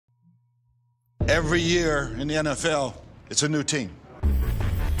Every year in the NFL, it's a new team.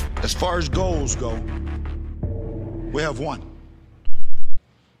 As far as goals go, we have one.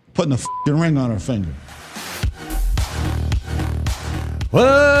 Putting a f***ing ring on our finger.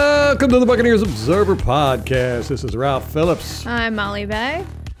 Welcome to the Buccaneers Observer Podcast. This is Ralph Phillips. I'm Molly Bay.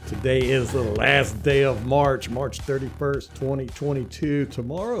 Today is the last day of March 31st, 2022.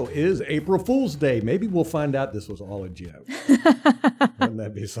 Tomorrow is April Fool's Day. Maybe we'll find out this was all a joke. Wouldn't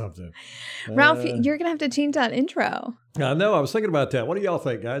that be something? Ralph, you're going to have to change that intro. I know. I was thinking about that. What do y'all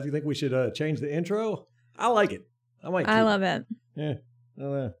think, guys? You think we should change the intro? I like it. I love it. Yeah. I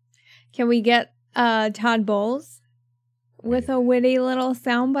don't know. Can we get Todd Bowles with a witty little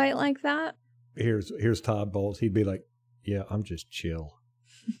soundbite like that? Here's Todd Bowles. He'd be like, yeah, I'm just chill.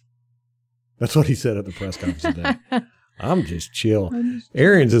 That's what he said at the press conference today. I'm just chill.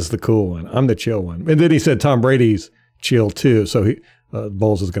 Arians is the cool one. I'm the chill one. And then he said Tom Brady's chill too. So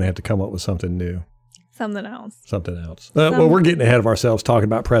Bowles is going to have to come up with something new. Something else. Well, we're getting ahead of ourselves talking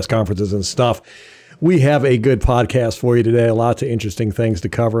about press conferences and stuff. We have a good podcast for you today. Lots of interesting things to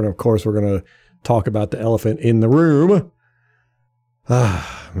cover. And of course, we're going to talk about the elephant in the room.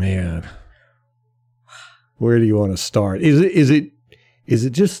 Ah, man. Where do you want to start? Is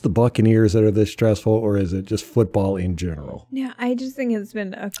it just the Buccaneers that are this stressful, or is it just football in general? Yeah, I just think it's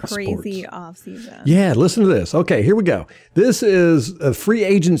been a crazy offseason. Yeah, listen to this. Okay, here we go. This is a free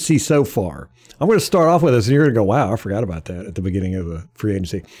agency so far. I'm going to start off with this, and you're going to go, wow, I forgot about that at the beginning of the free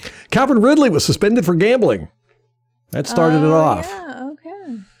agency. Calvin Ridley was suspended for gambling. That started it off. Yeah,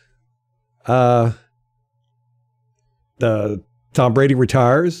 okay. Tom Brady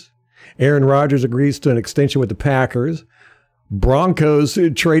retires. Aaron Rodgers agrees to an extension with the Packers. Broncos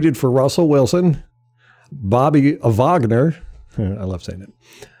traded for Russell Wilson. Bobby Wagner, I love saying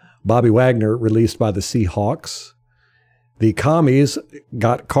it. Bobby Wagner released by the Seahawks. The Commies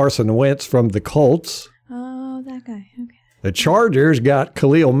got Carson Wentz from the Colts. Oh, that guy. Okay. The Chargers got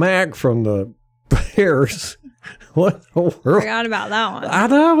Khalil Mack from the Bears. What? Forgot about that one. I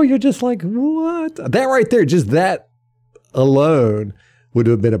know. You're just like, what? That right there, just that alone would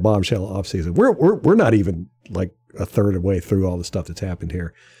have been a bombshell offseason. We're not even like a third of the way through all the stuff that's happened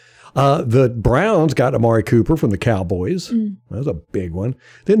here. The Browns got Amari Cooper from the Cowboys. That was a big one.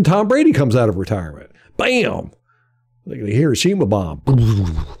 Then Tom Brady comes out of retirement. Bam! Like the Hiroshima bomb.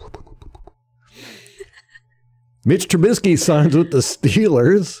 Mitch Trubisky signs with the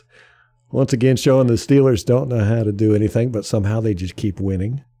Steelers. Once again, showing the Steelers don't know how to do anything, but somehow they just keep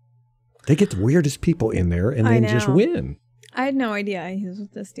winning. They get the weirdest people in there and then just win. I had no idea he was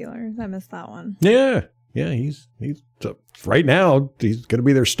with the Steelers. I missed that one. Yeah. Yeah, he's right now, he's going to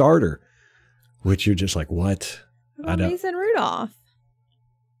be their starter, which you're just like, what? What about Mason Rudolph?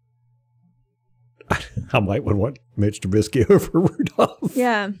 I might want Mitch Trubisky over Rudolph.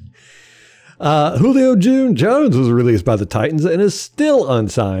 Yeah. Julio Jones was released by the Titans and is still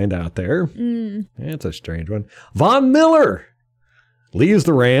unsigned out there. That's a strange one. Von Miller leaves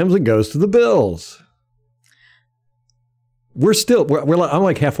the Rams and goes to the Bills. I'm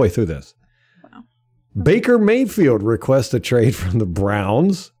like halfway through this. Baker Mayfield requests a trade from the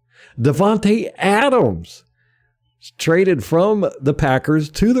Browns. Devontae Adams traded from the Packers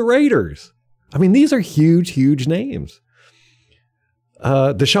to the Raiders. I mean, these are huge, huge names.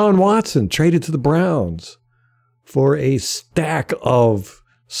 Deshaun Watson traded to the Browns for a stack of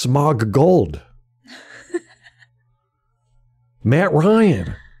smog gold. Matt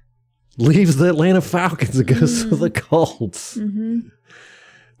Ryan leaves the Atlanta Falcons and goes to the Colts.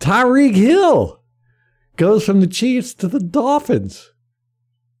 Tyreek Hill goes from the Chiefs to the Dolphins.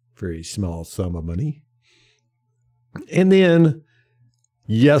 Very small sum of money. And then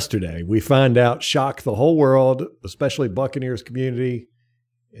yesterday, we find out, shocked the whole world, especially Buccaneers community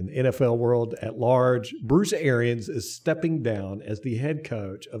and the NFL world at large, Bruce Arians is stepping down as the head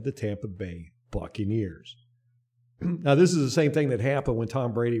coach of the Tampa Bay Buccaneers. Now, this is the same thing that happened when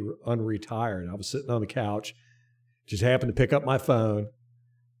Tom Brady unretired. I was sitting on the couch, just happened to pick up my phone.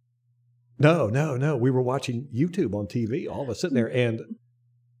 No. We were watching YouTube on TV. All of us sitting there, and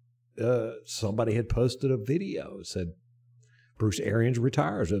somebody had posted a video. It said, Bruce Arians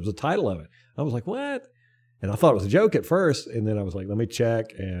retires. It was the title of it. I was like, what? And I thought it was a joke at first. And then I was like, let me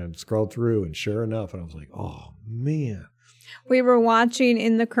check, and scrolled through. And sure enough, and I was like, oh, man. We were watching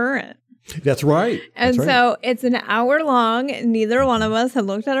In the Current. That's right. And so it's an hour long. Neither one of us had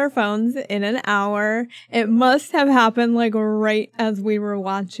looked at our phones in an hour. It must have happened like right as we were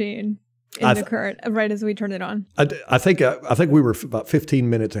watching In the Current, right as we turned it on. I think we were about 15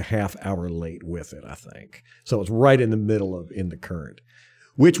 minutes, a half hour late with it, I think. So it's right in the middle of In the Current,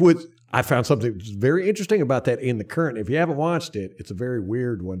 which was, I found something very interesting about that In the Current. If you haven't watched it, it's a very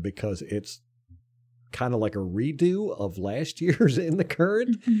weird one because it's kind of like a redo of last year's in the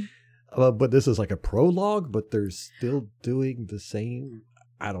current. But this is like a prologue, but they're still doing the same.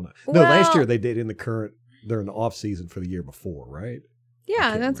 I don't know. No, last year they did in the current during the off season for the year before, right?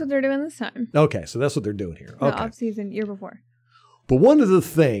 Yeah, that's what they're doing this time. Okay, so that's what they're doing here. The off season year before. But one of the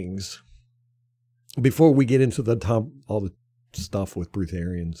things, before we get into all the stuff with Bruce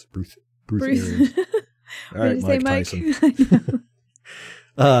Arians. All right, Mike Tyson.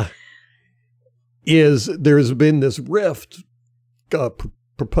 Is there's been this rift,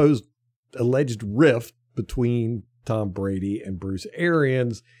 proposed alleged rift between Tom Brady and Bruce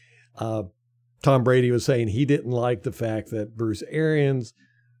Arians. Tom Brady was saying he didn't like the fact that Bruce Arians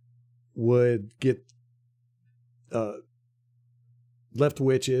would get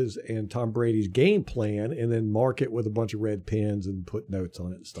Leftwich's and Tom Brady's game plan and then mark it with a bunch of red pens and put notes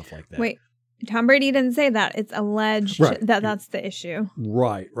on it and stuff like that. Wait, Tom Brady didn't say that. It's alleged that that's the issue.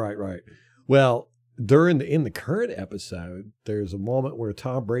 Right. Well, in the current episode, there's a moment where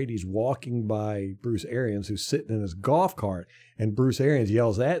Tom Brady's walking by Bruce Arians, who's sitting in his golf cart, and Bruce Arians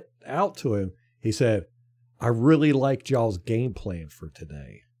yells out to him. He said, "I really liked y'all's game plan for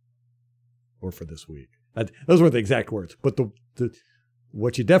today, or for this week." Those weren't the exact words, but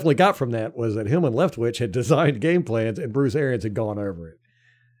what you definitely got from that was that him and Leftwich had designed game plans, and Bruce Arians had gone over it.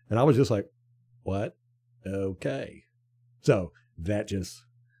 And I was just like, "What? Okay." So that just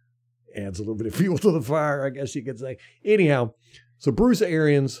adds a little bit of fuel to the fire, I guess you could say. Anyhow, so Bruce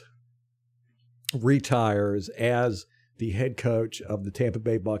Arians retires as the head coach of the Tampa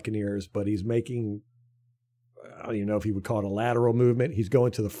Bay Buccaneers, but he's making, I don't even know if he would call it a lateral movement. He's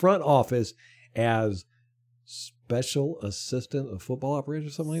going to the front office as special assistant of football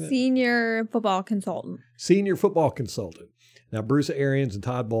operations or something like that? Senior football consultant. Senior football consultant. Now, Bruce Arians and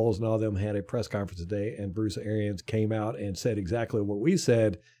Todd Bowles and all of them had a press conference today, and Bruce Arians came out and said exactly what we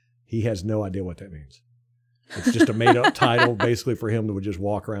said. He has no idea what that means. It's just a made-up title, basically, for him to just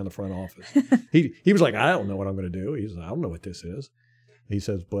walk around the front office. He was like, I don't know what I'm going to do. He said, I don't know what this is. He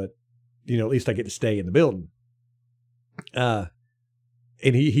says, but, at least I get to stay in the building. And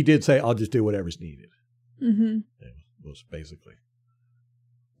he did say, I'll just do whatever's needed. Mm-hmm. That was basically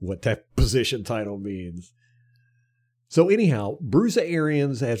what that position title means. So anyhow, Bruce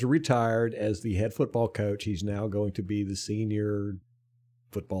Arians has retired as the head football coach. He's now going to be the senior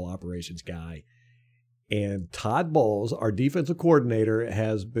football operations guy. And Todd Bowles, our defensive coordinator,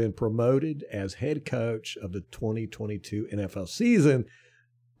 has been promoted as head coach of the 2022 NFL season,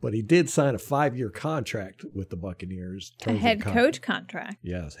 but he did sign a 5-year contract with the Buccaneers. A head coach contract.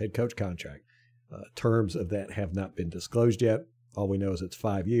 Yes, head coach contract. Terms of that have not been disclosed yet. All we know is it's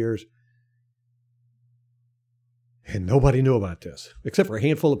 5 years. And nobody knew about this, except for a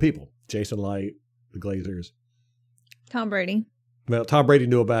handful of people. Jason Light, the Glazers. Tom Brady. Well, Tom Brady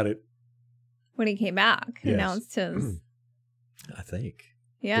knew about it when he came back. Yes. Announced his. I think.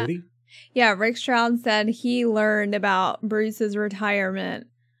 Yeah. Did he? Yeah, Rick Stroud said he learned about Bruce's retirement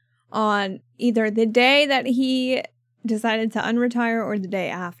on either the day that he decided to unretire or the day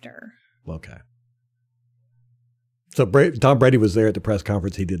after. Okay. So Tom Brady was there at the press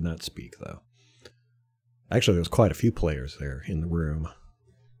conference. He did not speak, though. Actually, there was quite a few players there in the room.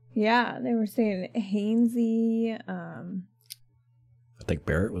 Yeah, they were saying Hainsey. I think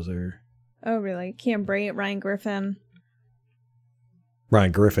Barrett was there. Oh, really? Cam Brate, Ryan Griffin.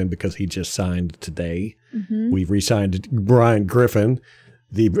 Ryan Griffin, because he just signed today. Mm-hmm. We've re-signed Ryan Griffin,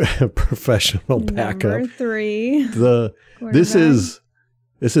 the professional backup. Number 3. This is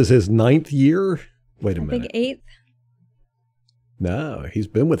his 9th year. Wait a minute. I think 8th. No, he's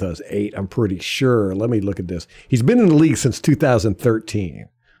been with us 8, I'm pretty sure. Let me look at this. He's been in the league since 2013.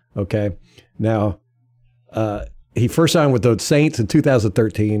 Okay. Now, he first signed with the Saints in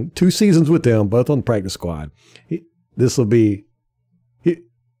 2013. 2 seasons with them, both on the practice squad. He's been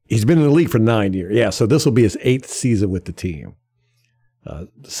in the league for 9 years. Yeah, so this will be his 8th season with the team.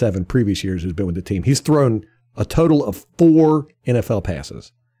 7 previous years he's been with the team. He's thrown a total of 4 NFL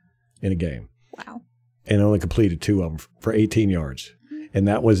passes in a game. Wow. And only completed 2 of them for 18 yards. And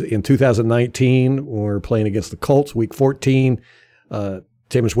that was in 2019 when we were playing against the Colts, week 14.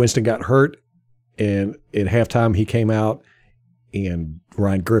 Jameis Winston got hurt. And at halftime, he came out and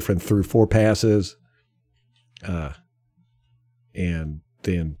Ryan Griffin threw 4 passes. And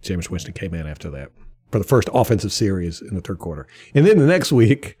then Jameis Winston came in after that for the first offensive series in the 3rd quarter. And then the next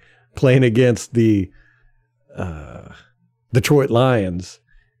week, playing against the Detroit Lions,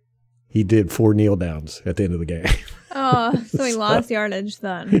 he did 4 kneel downs at the end of the game. Oh, so he lost yardage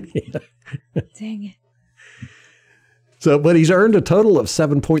then. Yeah. Dang it. So, but he's earned a total of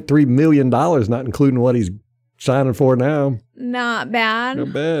 $7.3 million, not including what he's signing for now. Not bad.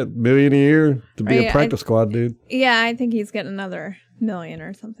 Not bad. $1 million a year to be a practice squad dude. Yeah, I think he's getting another $1 million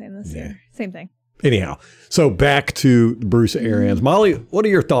or something this year. Same thing. Anyhow, so back to Bruce Arians. Molly, what are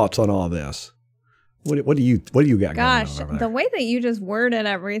your thoughts on all this? What do you got going on over there? The way that you just worded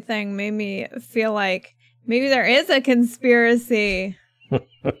everything made me feel like maybe there is a conspiracy. I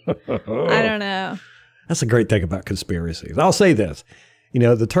don't know. That's a great thing about conspiracies. I'll say this.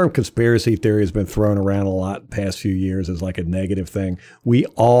 The term conspiracy theory has been thrown around a lot the past few years as like a negative thing. We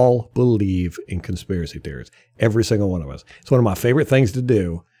all believe in conspiracy theories. Every single one of us. It's one of my favorite things to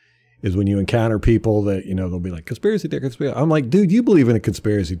do is when you encounter people that, they'll be like, conspiracy theory, conspiracy. I'm like, dude, you believe in a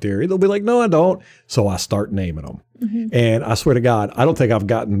conspiracy theory. They'll be like, no, I don't. So I start naming them. Mm-hmm. And I swear to God, I don't think I've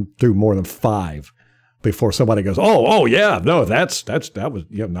gotten through more than 5 before somebody goes, oh yeah, no, that was,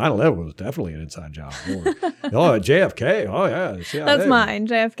 9/11 was definitely an inside job. Or, JFK, oh yeah. CIA. That's mine,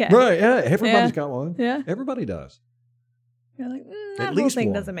 JFK. Right, yeah, everybody's got one. Yeah. Everybody does. You're like, that whole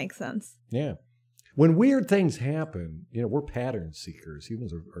thing doesn't make sense. Yeah. When weird things happen, we're pattern seekers.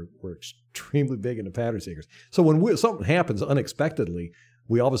 Humans we're extremely big into pattern seekers. So when something happens unexpectedly,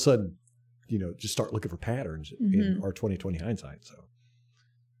 we all of a sudden, just start looking for patterns in our 20/20 hindsight. So,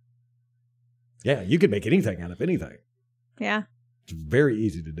 yeah, you can make anything out of anything. Yeah. It's very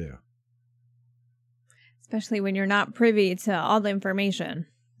easy to do. Especially when you're not privy to all the information.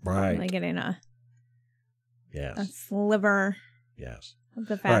 Right. Like getting a sliver. Yes. Of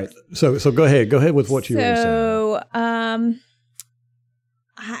the facts. All right. So go ahead. Go ahead with what you were saying. So, I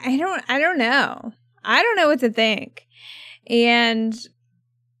don't know. I don't know what to think. And,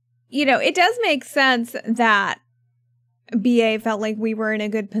 it does make sense that BA felt like we were in a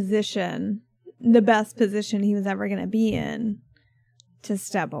good position, the best position he was ever going to be in, to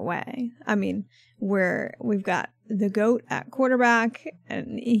step away. I mean, we've got the GOAT at quarterback,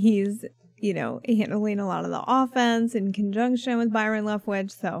 and he's handling a lot of the offense in conjunction with Byron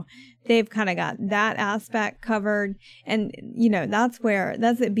Leftwich. So they've kind of got that aspect covered. And, that's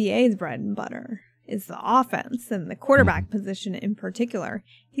at BA's bread and butter is the offense and the quarterback position in particular.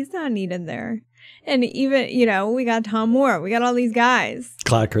 He's not needed there. And even, we got Tom Moore. We got all these guys.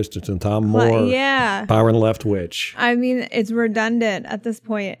 Clyde Christensen, Tom Moore. Yeah. Byron Leftwich. I mean, it's redundant at this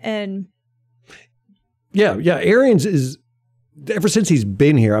point. And yeah. Arians is, ever since he's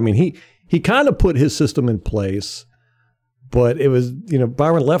been here, I mean, he kind of put his system in place, but it was,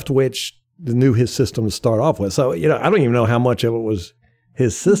 Byron Leftwich knew his system to start off with. So, I don't even know how much of it was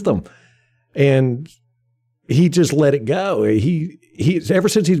his system. And he just let it go. He's ever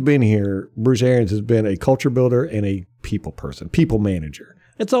since he's been here, Bruce Arians has been a culture builder and a people person, people manager.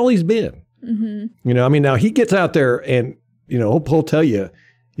 That's all he's been. Mm-hmm. Now he gets out there and, he'll tell you,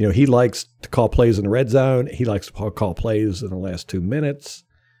 he likes to call plays in the red zone. He likes to call plays in the last 2 minutes.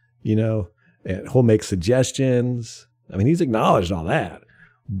 And he'll make suggestions. I mean, he's acknowledged all that.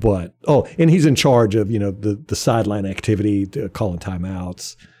 But, and he's in charge of, the sideline activity, calling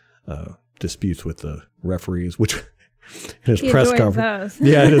timeouts, disputes with the referees, which in his press conference.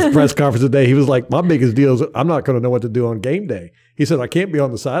 Yeah, in his press conference today, he was like, my biggest deal is I'm not going to know what to do on game day. He said, I can't be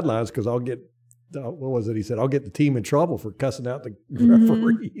on the sidelines because I'll get, what was it? He said, I'll get the team in trouble for cussing out the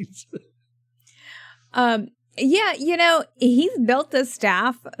referees. Yeah, he's built this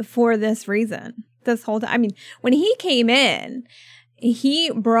staff for this reason. This whole time. I mean, when he came in,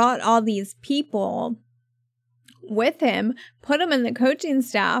 he brought all these people with him, put them in the coaching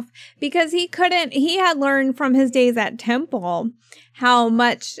staff because he had learned from his days at Temple how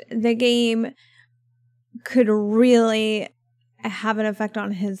much the game could really have an effect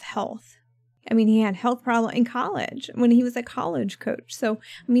on his health. I mean, he had health problems in college when he was a college coach. So,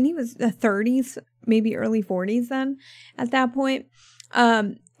 I mean, he was the 30s, maybe early 40s then at that point.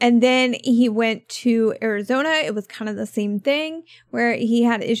 And then he went to Arizona. It was kind of the same thing where he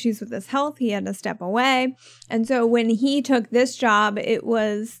had issues with his health. He had to step away. And so when he took this job, it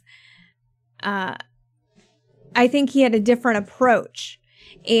was, I think he had a different approach.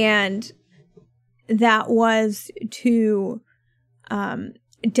 And that was to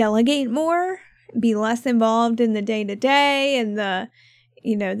delegate more, be less involved in the day-to-day and the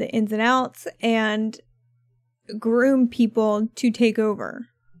ins and outs, and groom people to take over.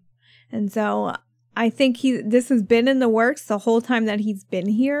 And so I think this has been in the works the whole time that he's been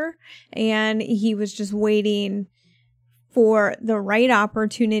here, and he was just waiting for the right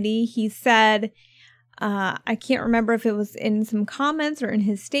opportunity. He said, I can't remember if it was in some comments or in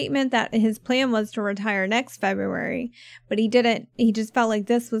his statement, that his plan was to retire next February, but he didn't. He just felt like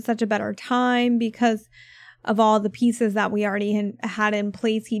this was such a better time because of all the pieces that we already had in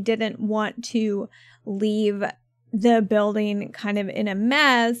place. He didn't want to leave the building kind of in a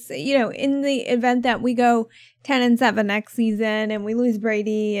mess, you know, in the event that we go 10-7 next season and we lose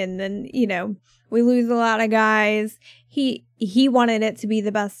Brady and then, you know, we lose a lot of guys, he wanted it to be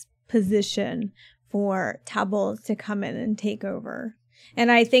the best position for Todd Bowles to come in and take over.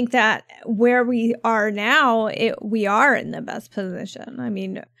 And I think that where we are now, we are in the best position. I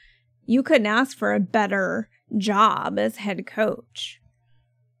mean, you couldn't ask for a better job as head coach.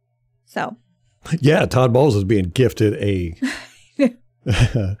 So, yeah, Todd Bowles is being gifted a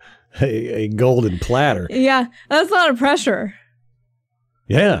golden platter. Yeah, that's a lot of pressure.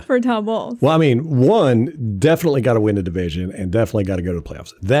 Yeah. For Todd Bowles. Well, I mean, one, definitely got to win the division and definitely got to go to the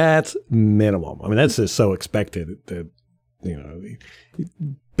playoffs. That's minimum. I mean, that's just so expected that, you know,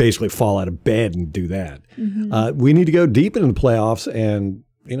 basically fall out of bed and do that. Mm-hmm. We need to go deep into the playoffs, and,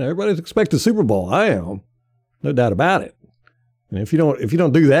 you know, everybody's expecting the Super Bowl. I am. No doubt about it. And if you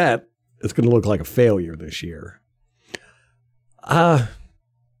don't do that, it's going to look like a failure this year. You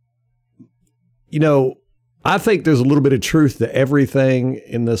know, I think there's a little bit of truth to everything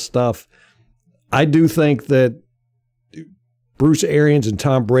in this stuff. I do think that Bruce Arians and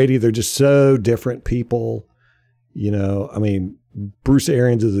Tom Brady, they're just so different people. You know, I mean, Bruce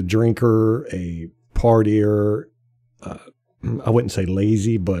Arians is a drinker, a partier. I wouldn't say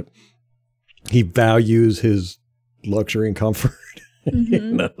lazy, but he values his luxury and comfort. Mm-hmm. You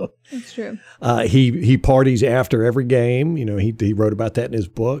know? That's true. He parties after every game. You know, he wrote about that in his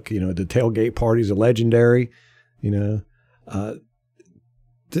book. You know, the tailgate parties are legendary. You know,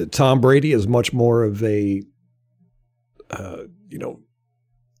 Tom Brady is much more of a, you know,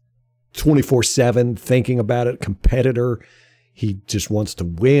 24/7 thinking about it, competitor. He just wants to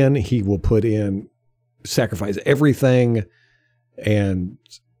win. He will sacrifice everything, and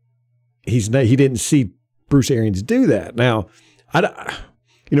he didn't see Bruce Arians do that. Now,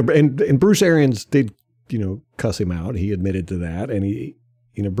 you know, and Bruce Arians did, you know, cuss him out. He admitted to that. And you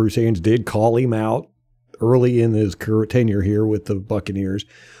know, Bruce Arians did call him out early in his tenure here with the Buccaneers.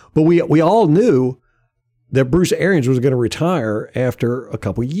 But we all knew that Bruce Arians was going to retire after a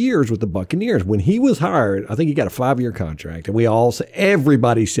couple of years with the Buccaneers. When he was hired, I think he got a 5-year contract. And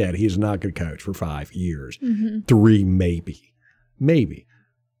everybody said he's not going to coach for 5 years. Mm-hmm. 3, maybe.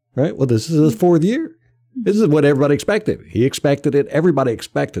 Right? Well, this is his 4th year. This is what everybody expected. He expected it. Everybody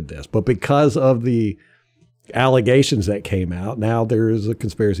expected this. But because of the allegations that came out, now there is a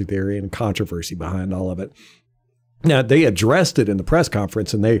conspiracy theory and controversy behind all of it. Now, they addressed it in the press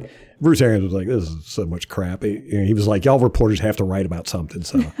conference, and Bruce Arians was like, this is so much crap. He was like, y'all reporters have to write about something.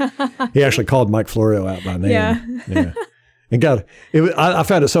 So he actually called Mike Florio out by name. Yeah. And I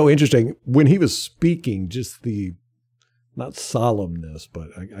found it so interesting. When he was speaking, just the not solemnness, but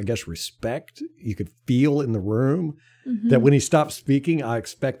I guess respect you could feel in the room. Mm-hmm. That when he stopped speaking, I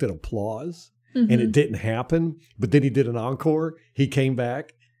expected applause, mm-hmm. and it didn't happen. But then he did an encore. He came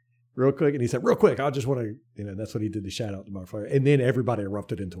back real quick, and he said, real quick, I just want to, you know, that's what he did to shout out to Mark Flair. And then everybody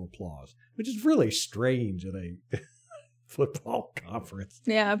erupted into applause, which is really strange at a football conference.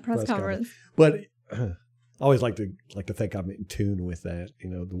 Yeah, press conference. But I always like to think I'm in tune with that, you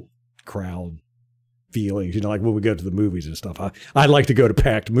know, the crowd feelings, you know, like when we go to the movies and stuff. I like to go to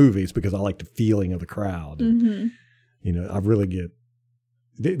packed movies because I like the feeling of the crowd. And, mm-hmm. you know, I really get,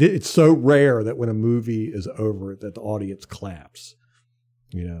 it's so rare that when a movie is over that the audience claps,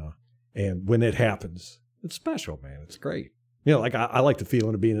 you know, and when it happens, it's special, man. It's great. You know, like I like the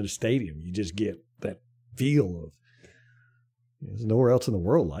feeling of being in a stadium. You just get that feel of, there's nowhere else in the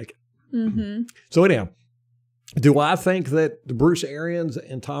world like it. Mm-hmm. So anyhow, do I think that Bruce Arians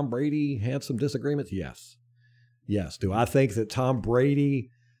and Tom Brady had some disagreements? Yes. Yes. Do I think that Tom Brady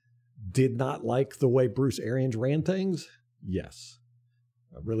did not like the way Bruce Arians ran things? Yes.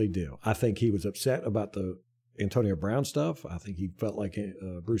 I really do. I think he was upset about the Antonio Brown stuff. I think he felt like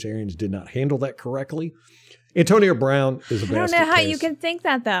Bruce Arians did not handle that correctly. Antonio Brown is a basket case. I don't know how you can think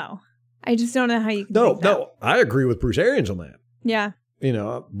that, though. I just don't know how you can think that. No, I agree with Bruce Arians on that. Yeah. You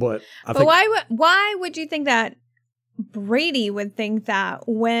know, but I think... why would you think that Brady would think that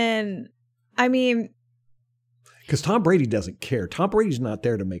when, I mean... Because Tom Brady doesn't care. Tom Brady's not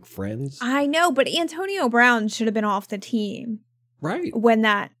there to make friends. I know, but Antonio Brown should have been off the team. Right. When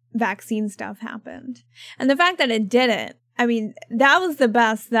that vaccine stuff happened. And the fact that it didn't, I mean, that was the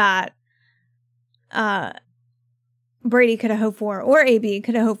best that Brady could have hoped for, or AB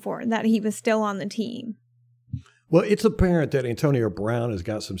could have hoped for, that he was still on the team. Well, it's apparent that Antonio Brown has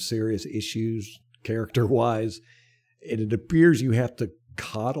got some serious issues character-wise, and it appears you have to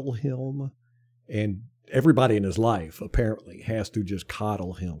coddle him, and everybody in his life apparently has to just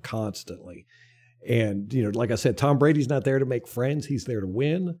coddle him constantly. And, you know, like I said, Tom Brady's not there to make friends. He's there to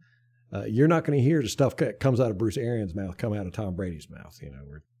win. You're not going to hear the stuff that comes out of Bruce Arians' mouth come out of Tom Brady's mouth.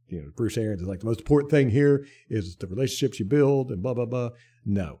 Bruce Arians is like, the most important thing here is the relationships you build and blah, blah, blah.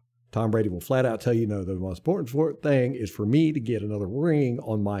 No. Tom Brady will flat out tell you, no, the most important thing is for me to get another ring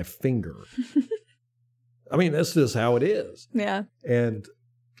on my finger. I mean, that's just how it is. Yeah. And,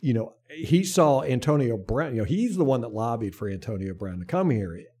 he saw Antonio Brown. He's the one that lobbied for Antonio Brown to come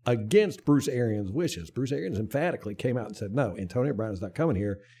here against Bruce Arians' wishes. Bruce Arians emphatically came out and said, no, Antonio Brown is not coming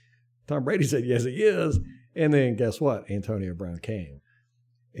here. Tom Brady said, yes, he is. And then guess what? Antonio Brown came.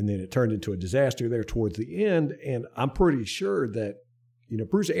 And then it turned into a disaster there towards the end. And I'm pretty sure that,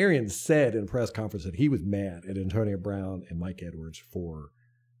 Bruce Arians said in a press conference that he was mad at Antonio Brown and Mike Edwards for,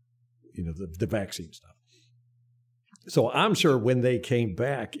 the vaccine stuff. So I'm sure when they came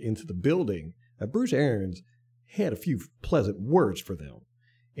back into the building, Bruce Arians had a few pleasant words for them.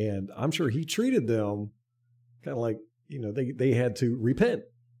 And I'm sure he treated them kind of like, they had to repent.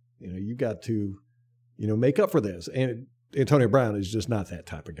 You got to, make up for this. And Antonio Brown is just not that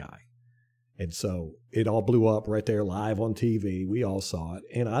type of guy. And so it all blew up right there live on TV. We all saw it.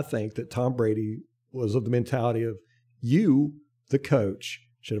 And I think that Tom Brady was of the mentality of, you, the coach,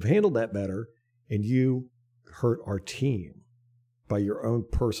 should have handled that better. And you hurt our team by your own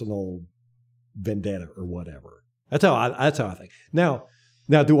personal vendetta or whatever. That's how I think. Now,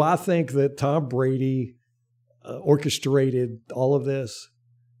 do I think that Tom Brady orchestrated all of this?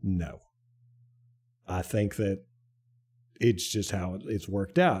 No. I think that it's just how it's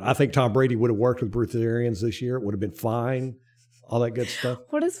worked out. I think Tom Brady would have worked with Bruce Arians this year. It would have been fine. All that good stuff.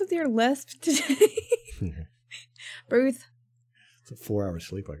 What is with your lisp today? Bruce. It's a 4-hour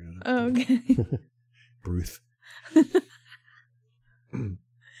sleep I got. Oh, okay. Bruce.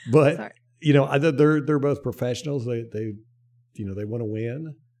 But sorry. They're both professionals. They want to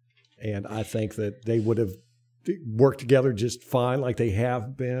win, and I think that they would have worked together just fine, like they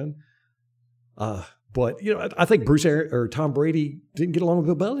have been. But I think Tom Brady didn't get along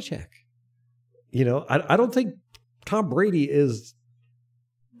with Bill Belichick. I don't think Tom Brady is.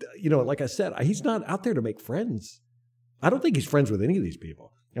 Like I said, he's not out there to make friends. I don't think he's friends with any of these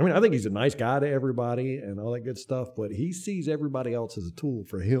people. I think he's a nice guy to everybody and all that good stuff, but he sees everybody else as a tool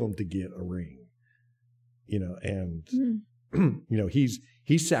for him to get a ring.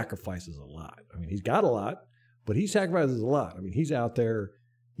 He sacrifices a lot. He's got a lot, but he sacrifices a lot. He's out there,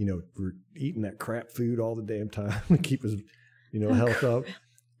 eating that crap food all the damn time to keep his, health up,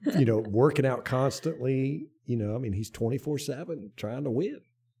 working out constantly. He's 24/7 trying to win.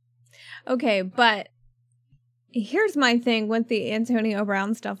 Okay, but here's my thing with the Antonio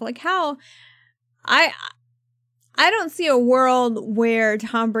Brown stuff. Like how I don't see a world where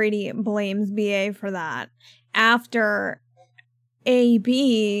Tom Brady blames BA for that after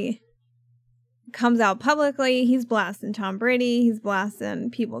AB comes out publicly. He's blasting Tom Brady. He's blasting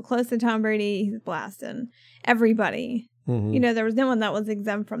people close to Tom Brady. He's blasting everybody. Mm-hmm. There was no one that was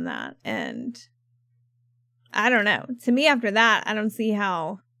exempt from that. And I don't know. To me, after that, I don't see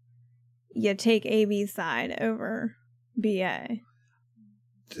how you take AB's side over BA.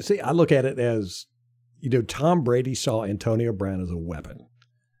 See, I look at it as, Tom Brady saw Antonio Brown as a weapon,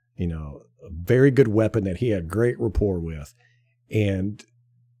 a very good weapon that he had great rapport with. And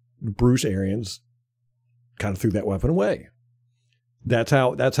Bruce Arians kind of threw that weapon away. That's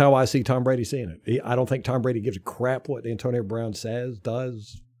how I see Tom Brady seeing it. I don't think Tom Brady gives a crap what Antonio Brown says,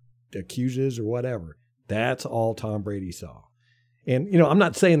 does, accuses, or whatever. That's all Tom Brady saw. And, I'm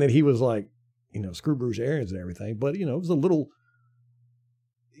not saying that he was like, screw Bruce Arians and everything, but, it was a little,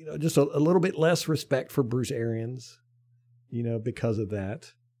 just a little bit less respect for Bruce Arians, because of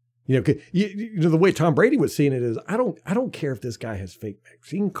that. The way Tom Brady was seeing it is, I don't care if this guy has fake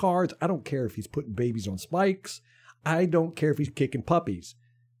vaccine cards. I don't care if he's putting babies on spikes. I don't care if he's kicking puppies.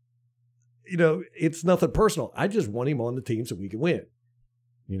 It's nothing personal. I just want him on the team so we can win.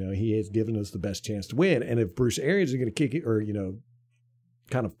 He has given us the best chance to win. And if Bruce Arians is going to kick it or,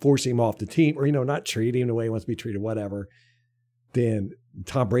 kind of force him off the team or, not treat him the way he wants to be treated, whatever, then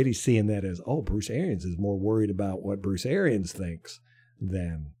Tom Brady's seeing that as, oh, Bruce Arians is more worried about what Bruce Arians thinks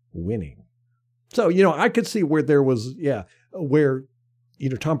than winning. So, I could see where there was, where,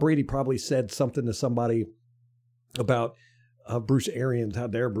 Tom Brady probably said something to somebody about Bruce Arians, how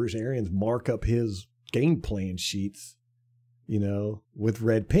dare Bruce Arians mark up his game plan sheets, with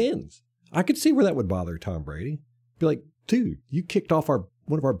red pens. I could see where that would bother Tom Brady. Be like, dude, you kicked off one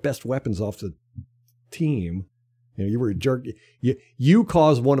of our best weapons off the team. You were a jerk. You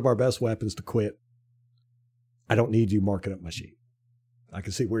caused one of our best weapons to quit. I don't need you marking up my sheet. I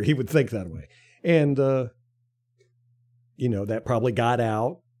can see where he would think that way. And, that probably got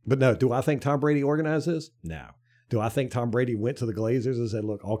out. But no, do I think Tom Brady organized this? No. Do I think Tom Brady went to the Glazers and said,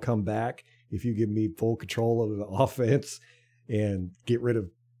 look, I'll come back if you give me full control of the offense and get rid of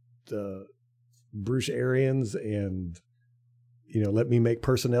Bruce Arians and, let me make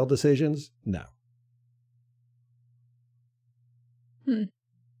personnel decisions? No.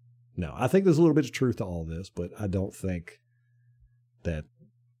 No, I think there's a little bit of truth to all this, but I don't think that,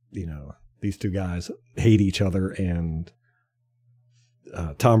 these two guys hate each other, and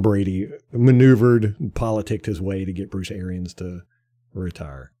Tom Brady maneuvered and politicked his way to get Bruce Arians to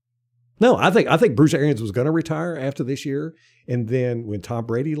retire. No, I think Bruce Arians was going to retire after this year. And then when Tom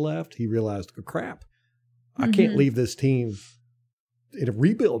Brady left, he realized, oh, crap, I can't leave this team in a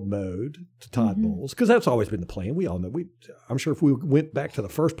rebuild mode to Todd Bowles, because that's always been the plan. We all know. I'm sure if we went back to the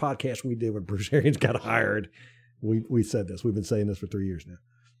first podcast we did when Bruce Arians got hired, we said this. We've been saying this for 3 years now.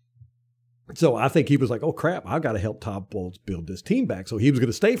 So I think he was like, oh, crap, I've got to help Todd Bowles build this team back. So he was going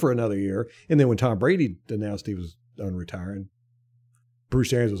to stay for another year. And then when Tom Brady announced he was done retiring,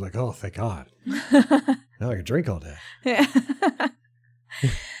 Bruce Arians was like, oh, thank God. Now I can drink all day. Yeah.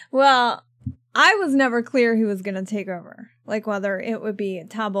 Well, I was never clear who was going to take over, like whether it would be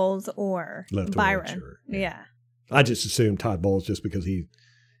Todd Bowles or Byron. Yeah. I just assumed Todd Bowles just because he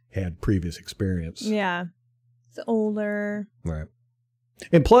had previous experience. Yeah. It's older. Right.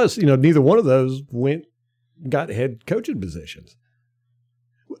 And plus, neither one of those got head coaching positions.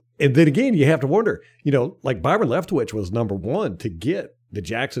 And then again, you have to wonder, like Byron Leftwich was number one to get the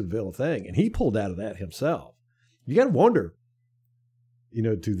Jacksonville thing, and he pulled out of that himself. You got to wonder,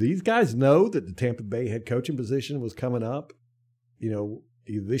 do these guys know that the Tampa Bay head coaching position was coming up, either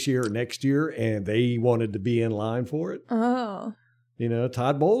this year or next year, and they wanted to be in line for it? Oh.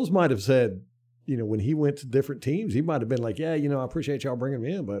 Todd Bowles might have said, when he went to different teams, he might have been like, yeah, I appreciate y'all bringing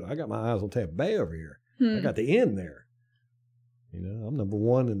me in, but I got my eyes on Tampa Bay over here. I got the end there. I'm number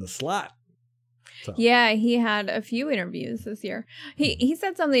one in the slot. So. Yeah, he had a few interviews this year. He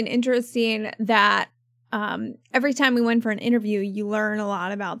said something interesting that every time we went for an interview, you learn a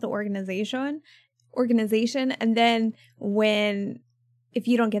lot about the organization. And then if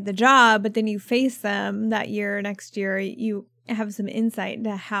you don't get the job, but then you face them that year, next year, you have some insight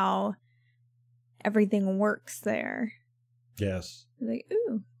into how everything works there. Yes. Like,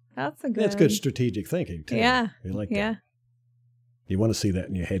 ooh, that's good strategic thinking too. Yeah. You like that. You want to see that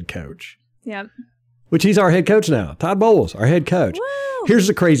in your head coach. Yep. Which he's our head coach now. Todd Bowles, our head coach. Woo! Here's Here's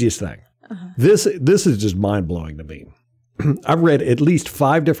the craziest thing. This is just mind-blowing to me. I've read at least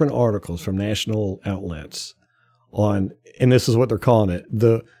 5 different articles from national outlets on, and this is what they're calling it,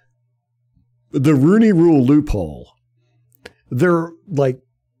 the Rooney Rule loophole. They're like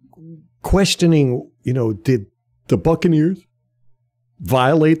questioning, did the Buccaneers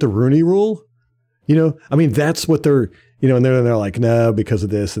violate the Rooney Rule? That's what they're, and they're like, no, because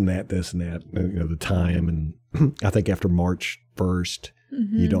of this and that, the time. And I think after March 1st,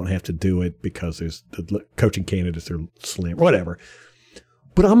 you don't have to do it because there's the coaching candidates are slim, whatever.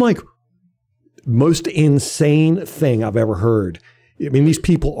 But I'm like, most insane thing I've ever heard. These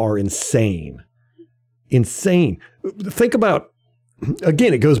people are insane. Insane. Think about,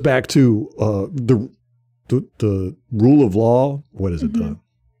 again, it goes back to the rule of law. What is it? The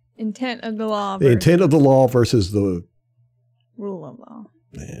intent of the law. The intent of the law versus the rule of law.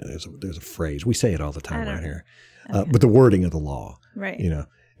 Yeah, there's a phrase. We say it all the time right here. Okay. But the wording of the law. Right.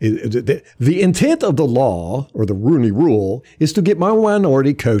 The intent of the law, or the Rooney Rule, is to get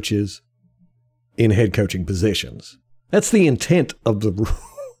minority coaches in head coaching positions. That's the intent of the rule.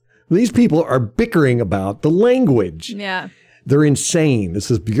 These people are bickering about the language. Yeah. They're insane.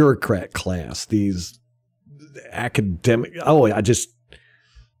 This is bureaucrat class. These academic.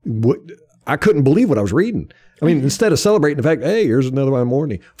 I couldn't believe what I was reading. Instead of celebrating the fact, hey, here's another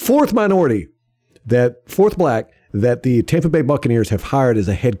minority. Fourth black that the Tampa Bay Buccaneers have hired as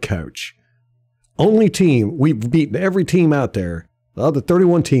a head coach. Only team, we've beaten every team out there. The other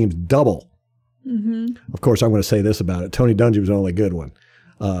 31 teams, double. Of course, I'm going to say this about it. Tony Dungy was the only good one.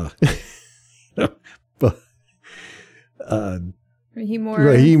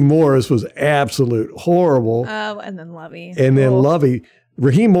 Raheem Morris was absolute horrible. Oh, and then Lovey. Lovey.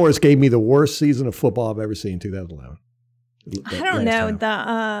 Raheem Morris gave me the worst season of football I've ever seen in 2011. I don't know.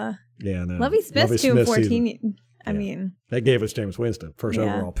 Lovey Smith's 2-14. That gave us James Winston, first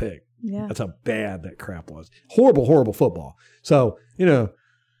overall pick. Yeah. That's how bad that crap was. Horrible, horrible football. So,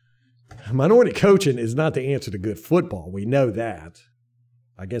 minority coaching is not the answer to good football. We know that.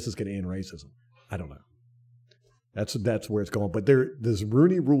 I guess it's going to end racism. I don't know. That's where it's going. But this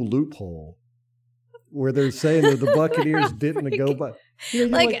Rooney Rule loophole where they're saying that the Buccaneers didn't go by.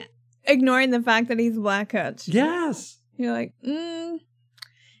 Like ignoring the fact that he's a black coach. Yes. You're like,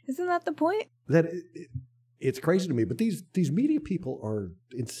 isn't that the point? It's crazy to me. But these media people are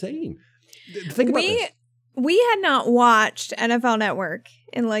insane. Think about this. We had not watched NFL Network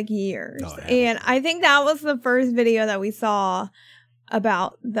in like years. Oh, yeah. And I think that was the first video that we saw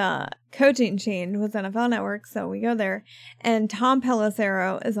about the coaching change with NFL Network. So we go there and Tom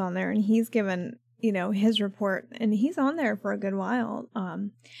Pelissero is on there and he's given, his report and he's on there for a good while.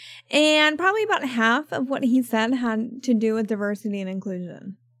 And probably about half of what he said had to do with diversity and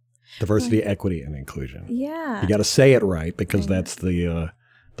inclusion. Diversity, equity, and inclusion. Yeah. You got to say it right because that's the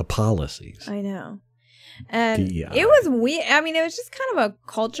policies. I know. And DEI. it was weird. I mean, it was just kind of a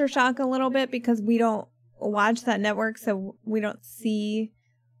culture shock a little bit because we don't watch that network, so we don't see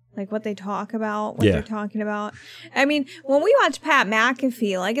like what they talk about, what they're talking about. I mean, when we watch Pat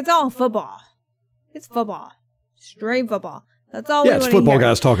McAfee, like it's all football. It's football. Straight football. That's all we want to hear. Yeah, it's football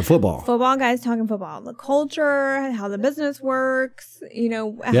guys talking football. Football guys talking football. The culture, how the business works,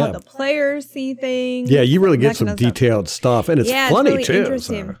 how the players see things. Yeah, you really get some detailed stuff. And it's funny, really too.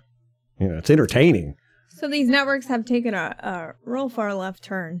 Interesting. So, it's entertaining. So these networks have taken a real far left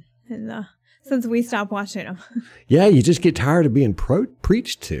turn since we stopped watching them. Yeah, you just get tired of being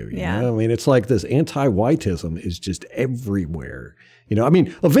preached to. You know? I mean, it's like this anti-whiteism is just everywhere. I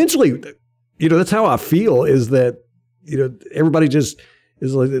mean, eventually, that's how I feel is that, everybody just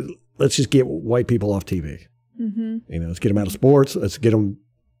is like, let's just get white people off TV. Mm-hmm. Let's get them out of sports. Let's get them.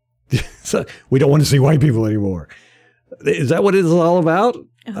 We don't want to see white people anymore. Is that what it's all about?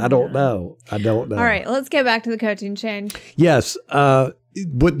 I don't know. I don't know. All right, let's get back to the coaching change. Yes.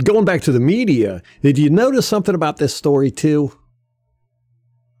 But going back to the media, did you notice something about this story too?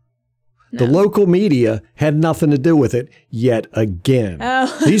 No. The local media had nothing to do with it yet again.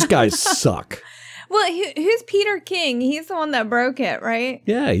 Oh. These guys suck. Well, who's Peter King? He's the one that broke it, right?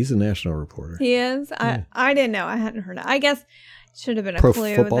 Yeah, he's a national reporter. He is? Yeah. I didn't know. I hadn't heard it. I guess should have been a Pro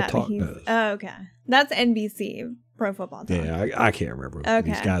clue Football that Talk he's... does. Oh, okay. That's NBC, Pro Football Talk. Yeah, I can't remember who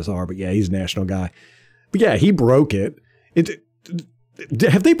these guys are, but yeah, he's a national guy. But yeah, he broke it.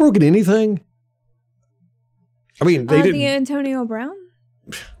 Have they broken anything? I mean, they didn't. The Antonio Brown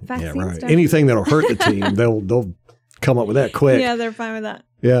vaccine right. stuff. Anything that'll hurt the team, they'll come up with that quick. Yeah, they're fine with that.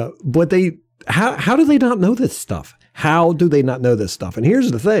 Yeah, but how do they not know this stuff? How do they not know this stuff? And here's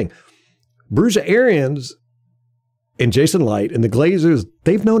the thing: Bruce Arians and Jason Light and the Glazers,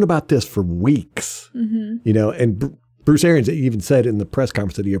 they've known about this for weeks. Mm-hmm. And Bruce Arians even said in the press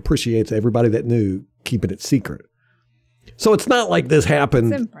conference that he appreciates everybody that knew keeping it secret. So it's not like this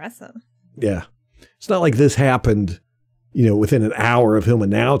happened. It's impressive. Yeah. It's not like this happened, within an hour of him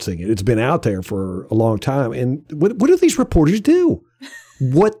announcing it. It's been out there for a long time. And what do these reporters do?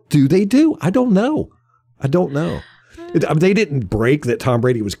 What do they do? I don't know. They didn't break that Tom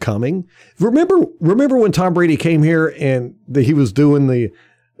Brady was coming. Remember when Tom Brady came here and he was doing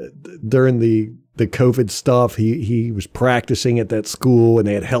during the COVID stuff, he was practicing at that school and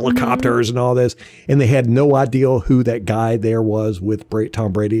they had helicopters and all this, and they had no idea who that guy there was with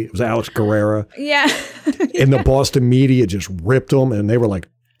Tom Brady. It was Alex Guerrero. Yeah. And the Boston media just ripped him, and they were like,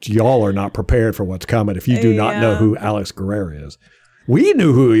 y'all are not prepared for what's coming if you do not know who Alex Guerrero is. We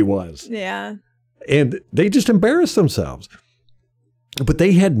knew who he was. Yeah. And they just embarrassed themselves. But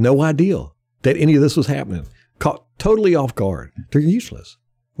they had no idea that any of this was happening. Caught totally off guard. They're useless.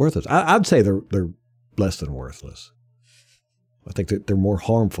 Worthless. I'd say they're less than worthless. I think that they're more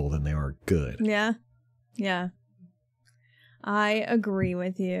harmful than they are good. Yeah. Yeah. I agree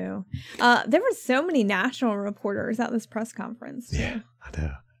with you. There were so many national reporters at this press conference. Too. Yeah, I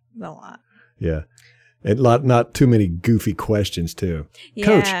know. A lot. Yeah. And not too many goofy questions, too.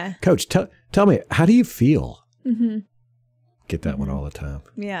 Yeah. Coach, tell me, how do you feel? Mm-hmm. Get that one all the time.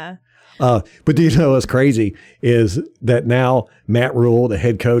 Yeah. But do you know what's crazy is that now Matt Rule, the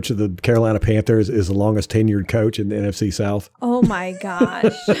head coach of the Carolina Panthers, is the longest tenured coach in the NFC South. Oh, my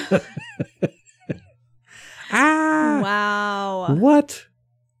gosh. Wow. What?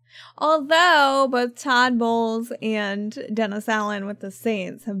 Although both Todd Bowles and Dennis Allen with the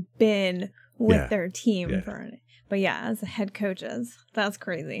Saints have been with their team but as head coaches, that's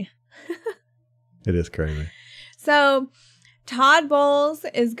crazy. It is crazy. So Todd Bowles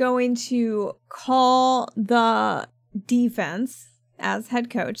is going to call the defense as head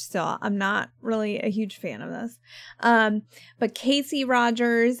coach still. I'm not really a huge fan of this. But Kacy,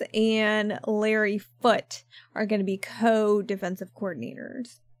 Rodgers, and Larry Foote are going to be co-defensive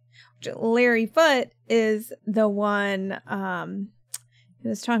coordinators. Larry Foote is the one he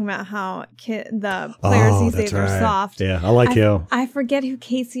was talking about how the players these days are soft. Yeah, I like him. I forget who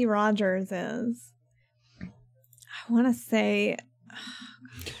Kacy Rodgers is. I want to say...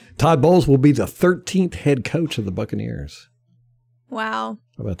 Todd Bowles will be the 13th head coach of the Buccaneers. Wow.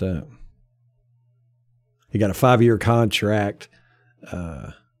 How about that? He got a 5-year contract.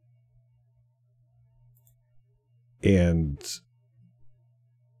 And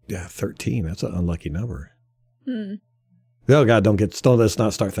yeah, 13. That's an unlucky number. Oh God, let's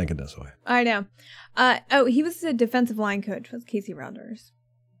not start thinking this way. I know. He was the defensive line coach with Kacy Rodgers.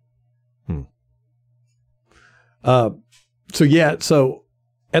 So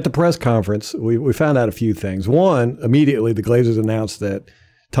at the press conference, we found out a few things. One, immediately the Glazers announced that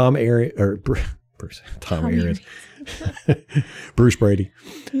Bruce Brady.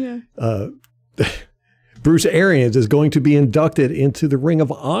 Yeah. Bruce Arians is going to be inducted into the Ring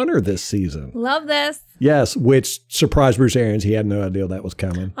of Honor this season. Love this. Yes, which surprised Bruce Arians. He had no idea that was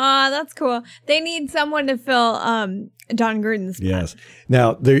coming. That's cool. They need someone to fill John Gruden's spot. Yes.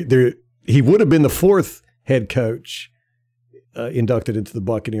 Now, he would have been the 4th head coach inducted into the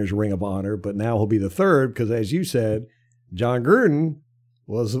Buccaneers Ring of Honor, but now he'll be the 3rd because, as you said, John Gruden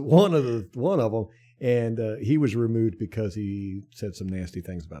was one of them, and he was removed because he said some nasty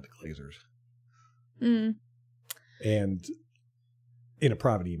things about the Glazers. And in a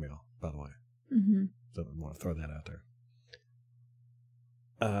private email, by the way. So I want to throw that out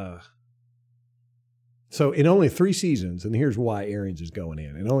there. So in only 3 seasons, and here's why Arians is going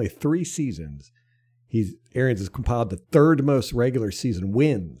in only 3 seasons, Arians has compiled the 3rd most regular season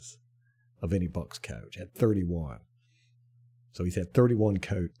wins of any Bucs coach at 31. So he's had 31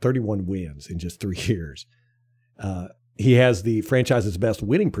 wins in just 3 years. He has the franchise's best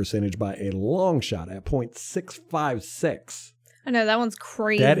winning percentage by a long shot at .656. I know, that one's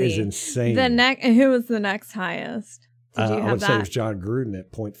crazy. That is insane. Who was the next highest? Did you have I would that? say it was John Gruden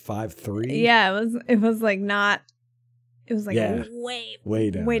at .53. Yeah, it was like not. It was like way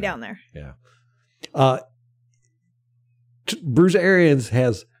down there. Yeah. Bruce Arians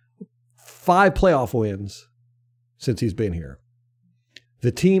has 5 playoff wins since he's been here.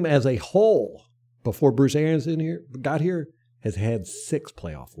 The team as a whole, before Bruce Arians got here, has had 6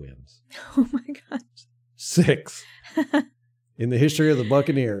 playoff wins. Oh my gosh. 6. In the history of the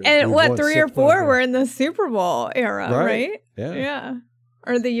Buccaneers. And 3 or 4 were in the Super Bowl era, right? Yeah.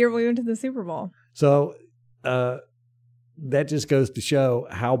 Or the year we went to the Super Bowl. So that just goes to show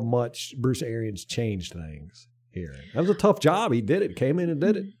how much Bruce Arians changed things here. That was a tough job. He did it. Came in and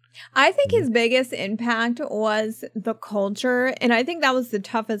did it. I think his biggest impact was the culture, and I think that was the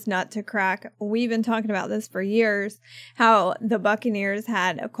toughest nut to crack. We've been talking about this for years, how the Buccaneers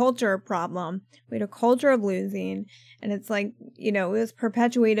had a culture problem. We had a culture of losing, and it's like, it was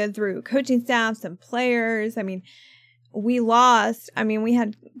perpetuated through coaching staffs and players. I mean, we lost. I mean, we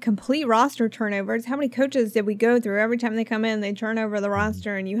had complete roster turnovers. How many coaches did we go through? Every time they come in, they turn over the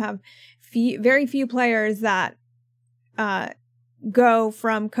roster, and you have very few players that go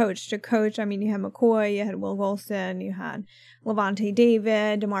from coach to coach. I mean, you had McCoy, you had Will Golston, you had Levante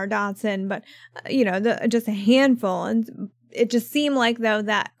David, DeMar Dotson, but, just a handful. And it just seemed like, though,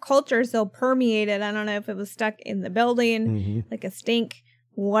 that culture still permeated. I don't know if it was stuck in the building, like a stink,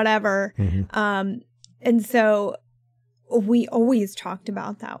 whatever. And so we always talked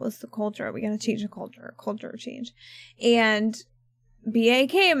about that was the culture. We got to change the culture change. And BA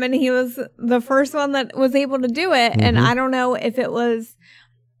came and he was the first one that was able to do it. And I don't know if it was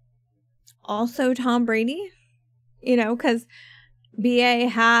also Tom Brady, because BA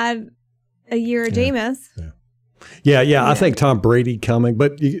had a year of Jameis. Yeah. I think Tom Brady coming,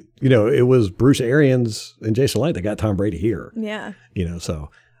 but it was Bruce Arians and Jason Light that got Tom Brady here. Yeah. So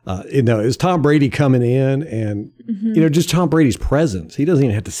it was Tom Brady coming in and, just Tom Brady's presence. He doesn't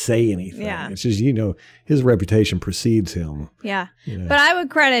even have to say anything. Yeah. It's just, his reputation precedes him. Yeah. But I would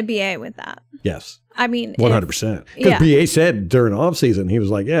credit BA with that. Yes. I mean, 100%. Because BA said during the offseason, he was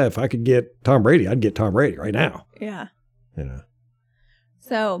like, yeah, if I could get Tom Brady, I'd get Tom Brady right now. Yeah.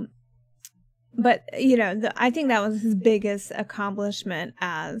 So, but, I think that was his biggest accomplishment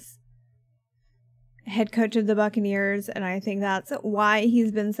as head coach of the Buccaneers, and I think that's why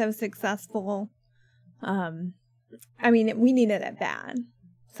he's been so successful. I mean, we needed it bad,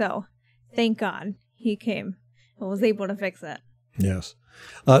 so thank God he came and was able to fix it. Yes.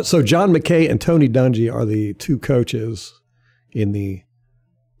 So John McKay and Tony Dungy are the 2 coaches in the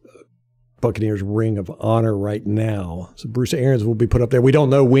Buccaneers Ring of Honor right now. So Bruce Arians will be put up there. We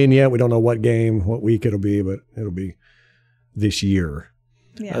don't know when yet. We don't know what game, what week it'll be, but it'll be this year.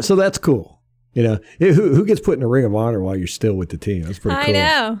 Yeah. So that's cool. Who gets put in a Ring of Honor while you're still with the team? That's pretty cool. I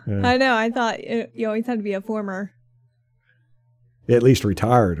know. Yeah. I know. I thought you always had to be a former. At least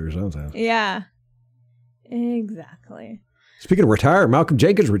retired or something. Yeah. Exactly. Speaking of retired, Malcolm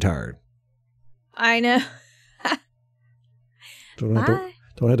Jenkins retired. I know. Don't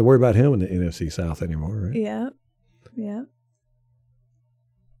have to worry about him in the NFC South anymore, right? Yeah. Yeah.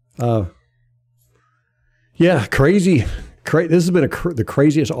 Yeah, crazy. This has been the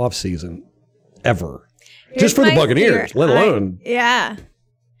craziest offseason ever. Here's Just for the my Buccaneers, theory. let alone.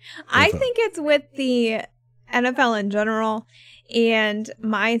 I think it's with the NFL in general. And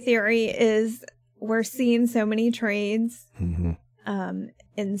my theory is we're seeing so many trades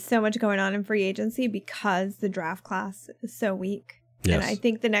and so much going on in free agency because the draft class is so weak. Yes. And I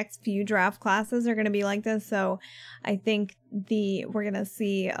think the next few draft classes are going to be like this. So I think we're going to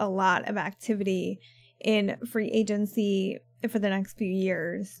see a lot of activity in free agency for the next few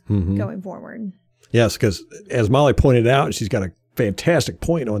years going forward. Yes, because as Molly pointed out, and she's got a fantastic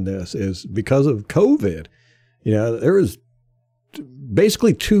point on this, is because of COVID, there was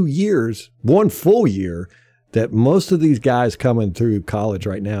basically 2 years, one full year, that most of these guys coming through college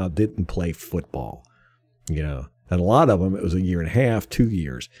right now didn't play football. And a lot of them, it was a year and a half, 2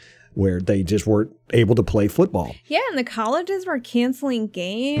 years, where they just weren't able to play football. Yeah, and the colleges were canceling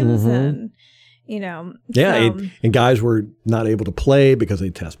games and, Yeah, and guys were not able to play because they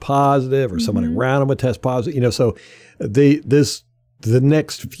test positive or somebody around them would test positive. So the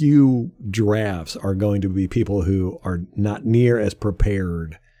next few drafts are going to be people who are not near as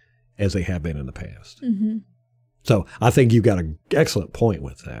prepared as they have been in the past. So I think you've got an excellent point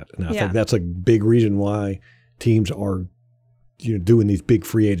with that. And I think that's a big reason why teams are doing these big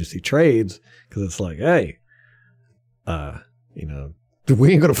free agency trades, because it's like, hey,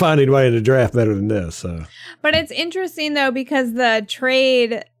 we ain't going to find anybody in the draft better than this. So. But it's interesting, though, because the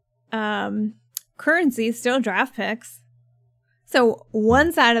trade currency is still draft picks. So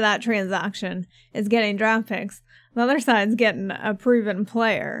one side of that transaction is getting draft picks. The other side's getting a proven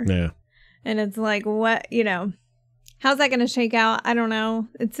player. Yeah. And it's like, what, how's that going to shake out? I don't know.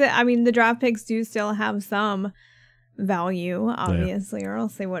 The draft picks do still have some value, obviously, or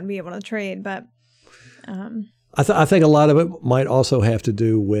else they wouldn't be able to trade. But I think a lot of it might also have to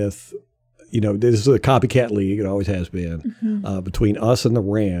do with, this is a copycat league. It always has been. Between us and the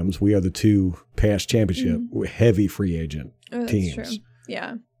Rams, we are the two past championship heavy free agent teams. That's true.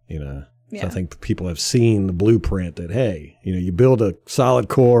 Yeah. So I think people have seen the blueprint that, hey, you build a solid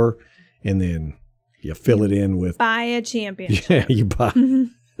core and then you fill it in with. Buy a championship. Yeah, you buy.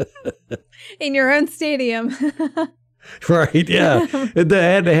 In your own stadium. Right, yeah. And that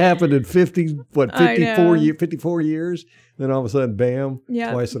had to happen in 54 years. Then all of a sudden, bam,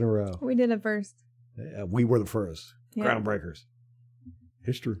 twice in a row. We did it first. Yeah, we were the first. Yeah. Groundbreakers.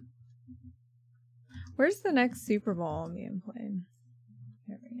 History. Where's the next Super Bowl being played?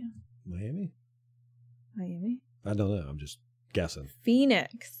 Here we go. Miami? I don't know. I'm just guessing.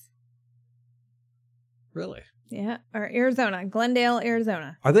 Phoenix. Really? Yeah. Or Arizona. Glendale,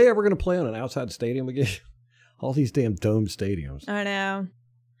 Arizona. Are they ever going to play on an outside stadium again? All these damn domed stadiums. I know.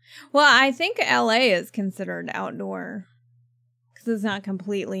 Well, I think LA is considered outdoor because it's not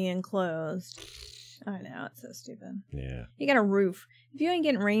completely enclosed. I know. It's so stupid. Yeah. You got a roof. If you ain't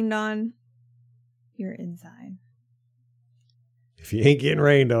getting rained on, you're inside. If you ain't getting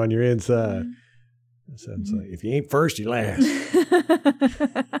rained on, you're inside. That sounds like if you ain't first, you last.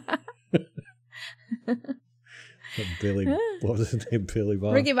 What was his name? Billy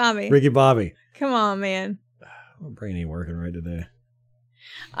Bobby. Ricky Bobby. Ricky Bobby. Come on, man. My brain ain't working right today.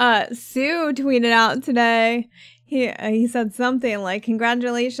 Sue tweeted out today. He said something like,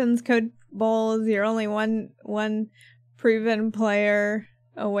 "Congratulations, Coach Bowles. You're only one proven player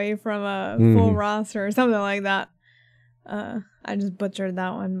away from a full roster," or something like that. I just butchered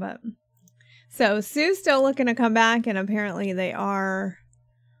that one, but so Sue's still looking to come back, and apparently they are.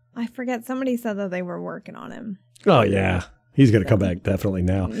 I forget. Somebody said that they were working on him. Oh yeah, he's going to come back definitely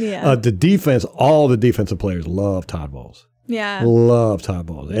now. Yeah. The defense, all the defensive players love Todd Bowles. Yeah, love Todd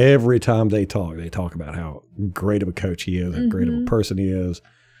Bowles. Every time they talk about how great of a coach he is, how great of a person he is.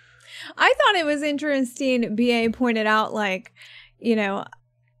 I thought it was interesting. BA pointed out, like, he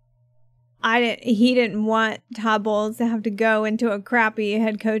didn't want Todd Bowles to have to go into a crappy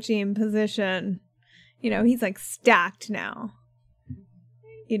head coaching position. He's like stacked now.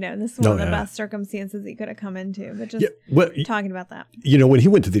 This is one of the best circumstances he could have come into. But just talking about that. When he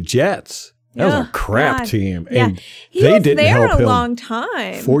went to the Jets, that was a crap team. Yeah. And he they was didn't there help a him. long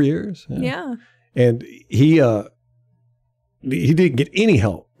time. 4 years. Yeah. And he didn't get any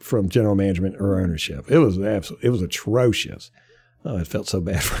help from general management or ownership. It was atrocious. Oh, it felt so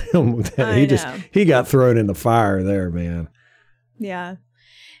bad for him. He got thrown in the fire there, man. Yeah.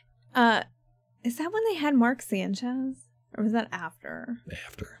 Is that when they had Mark Sanchez? Or was that after?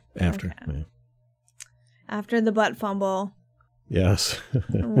 After. Okay. Yeah. After the butt fumble. Yes.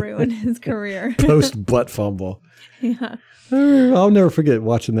 Ruined his career. Post butt fumble. Yeah. I'll never forget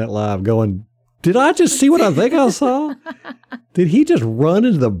watching that live, going Did I just see what I think I saw? Did he just run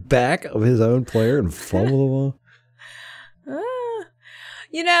into the back of his own player and fumble the ball?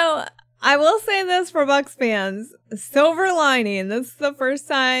 You know, I will say this for Bucs fans. Silver lining. This is the first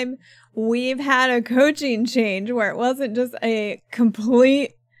time we've had a coaching change where it wasn't just a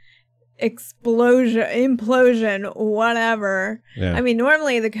complete implosion, whatever. Yeah. I mean,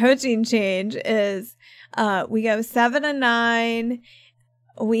 normally the coaching change is we go 7-9.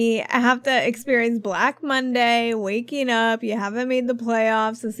 We have to experience Black Monday, waking up, you haven't made the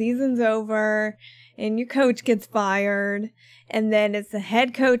playoffs, the season's over, and your coach gets fired. And then it's the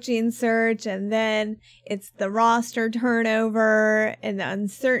head coaching search, and then it's the roster turnover and the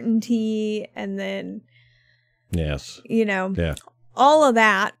uncertainty, and then, Yes. you know, Yeah. all of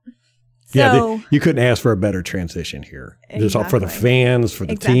that. Yeah, So, you couldn't ask for a better transition here. Just for the Exactly. fans, for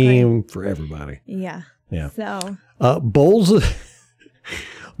the Exactly. team, for everybody. yeah. Yeah. So, Bowles'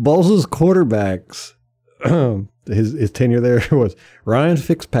 quarterbacks, his tenure there was Ryan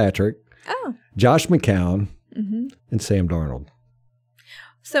Fitzpatrick, Josh McCown, and Sam Darnold.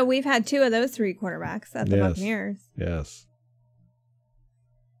 so we've had 2 of those 3 quarterbacks at the Yes. Buccaneers. Yes.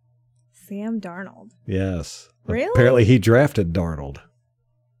 Sam Darnold. Yes. Really? Apparently he drafted Darnold.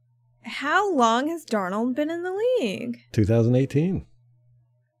 How long has Darnold been in the league? 2018.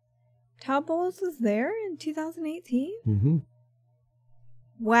 Todd Bowles was there in 2018? Mm-hmm.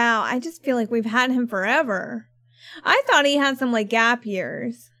 Wow, I just feel like we've had him forever. I thought he had some like gap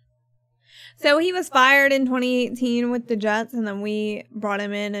years. So he was fired in 2018 with the Jets, and then we brought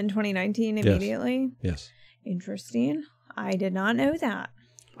him in 2019 immediately. Yes. Interesting. I did not know that.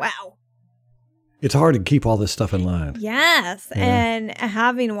 Wow. It's hard to keep all this stuff in line. Yes. Yeah. And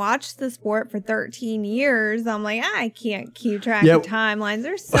having watched the sport for 13 years, I'm like, I can't keep track Yeah. of timelines.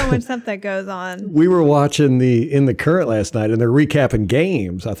 There's so much stuff that goes on. We were watching in the current last night, and they're recapping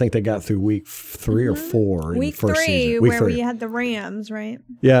games. I think they got through week 3 or 4 in Week the first 3, season. Week where 3. we had the Rams, right?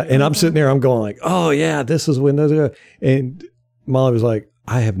 Yeah, and I'm sitting there, I'm going like, oh yeah, this is when those are. And Molly was like,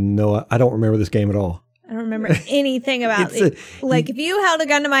 I don't remember this game at all. I don't remember anything about it. Like, if you held a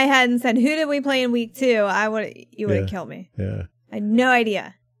gun to my head and said, who did we play in week 2? You would have killed me. Yeah. I had no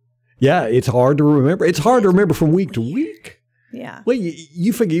idea. Yeah, it's hard to remember. It's hard to remember from week to week. Yeah. Well,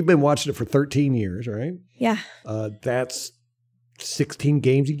 you figure you've been watching it for 13 years, right? Yeah. That's 16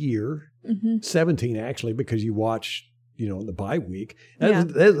 games a year, Mm-hmm. 17 actually, because you watch, the bye week. Yeah.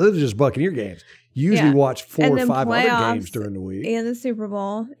 Those are just Buccaneer games. You usually Yeah. watch 4 And or then 5 other playoffs games during the week. And the Super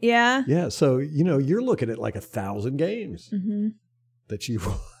Bowl. Yeah. Yeah, so, you're looking at like 1,000 games Mm-hmm. that you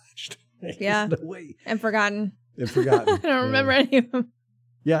watched. Yeah. No way. And forgotten. And forgotten. I don't remember any of them.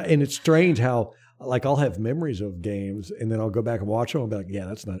 Yeah, and it's strange how, like, I'll have memories of games, and then I'll go back and watch them and be like, yeah,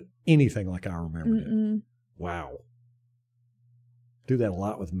 that's not anything like I remembered it. Wow. Do that a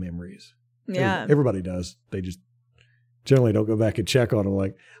lot with memories. Yeah. Everybody does. They just generally don't go back and check on them.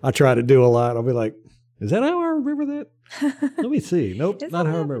 Like, I try to do a lot. I'll be like, is that how I remember that? Let me see. Nope, Is not that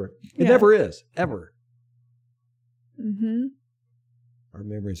how I how- remember it. It Yeah. never is, ever. Mm-hmm. Our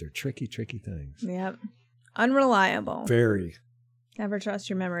memories are tricky, tricky things. Yep. Unreliable. Very. Never trust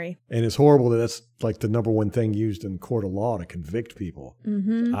your memory. And it's horrible that that's like the number one thing used in court of law to convict people.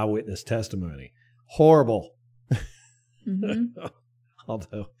 Mm-hmm. Eyewitness testimony. Horrible. Mm-hmm.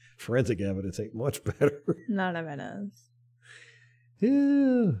 Although forensic evidence ain't much better. None of it is.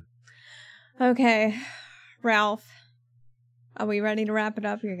 Yeah. Okay. Ralph. Are we ready to wrap it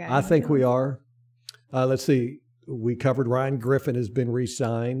up here, guys? I think we are. Let's see. We covered Ryan Griffin has been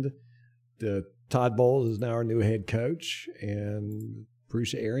re-signed. Todd Bowles is now our new head coach. And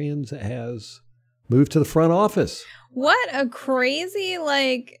Bruce Arians has moved to the front office. What a crazy,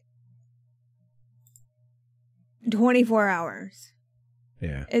 24 hours.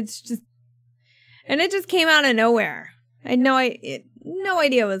 Yeah. It's just, and it just came out of nowhere. I had no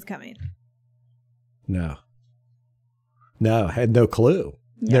idea it was coming. No, I had no clue.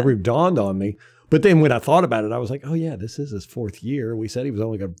 Yeah. Never even dawned on me. But then when I thought about it, I was like, oh yeah, this is his 4th year. We said he was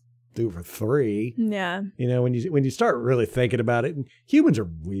only going to do it for 3. Yeah. When you start really thinking about it, and humans are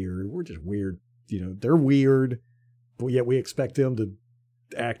weird. We're just weird. They're weird, but yet we expect them to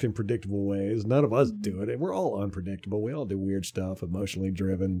act in predictable ways. None of us do it. And we're all unpredictable. We all do weird stuff, emotionally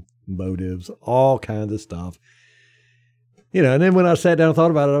driven motives, all kinds of stuff. And then when I sat down and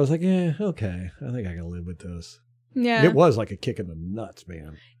thought about it, I was like, yeah, okay. I think I can live with this. Yeah. It was like a kick in the nuts,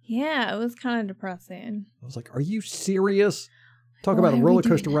 man. Yeah, it was kind of depressing. I was like, are you serious? Talk Why about a are we roller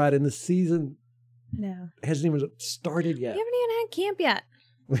doing coaster that? ride, and the season No. hasn't even started yet. We haven't even had camp yet.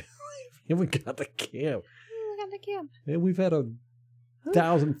 And we got the camp. We got the camp. And we've had a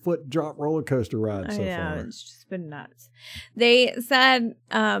 1,000-foot drop roller coaster ride so I know, far. it's just been nuts. They said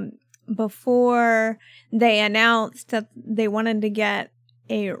before they announced that they wanted to get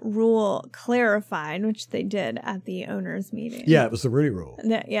a rule clarified, which they did at the owners' meeting. Yeah, it was the Rooney Rule.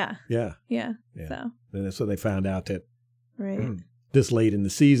 Yeah. Yeah. So. And so they found out that Right. this late in the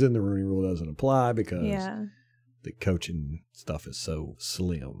season, the Rooney Rule doesn't apply because the coaching stuff is so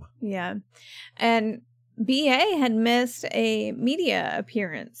slim. Yeah. And BA had missed a media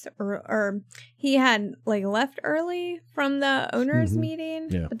appearance or he had like left early from the owners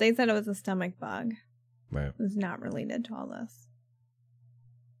meeting, but they said it was a stomach bug. Right. It was not related to all this.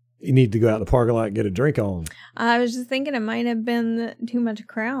 You need to go out in the parking lot and get a drink on. I was just thinking it might have been too much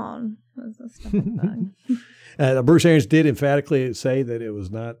Crown. It was a stomach bug. Bruce Arians did emphatically say that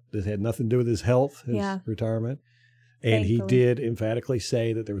it had nothing to do with his health, his retirement. And he did emphatically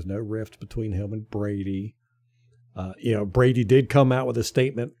say that there was no rift between him and Brady. Brady did come out with a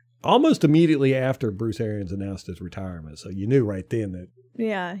statement almost immediately after Bruce Arians announced his retirement. So you knew right then that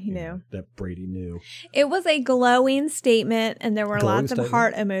he knew. That Brady knew. It was a glowing statement, and there were lots of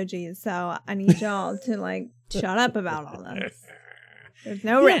heart emojis. So I need y'all to shut up about all this. There's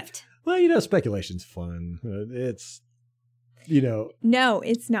no rift. Well, speculation's fun. It's, No,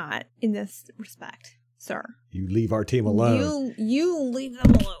 it's not in this respect, sir. You leave our team alone. You leave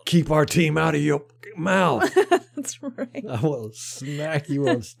them alone. Keep our team out of your mouth. That's right. I will smack you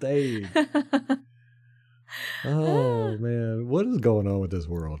on stage. Oh, man. What is going on with this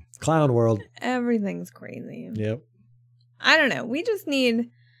world? Clown world. Everything's crazy. Yep. I don't know. We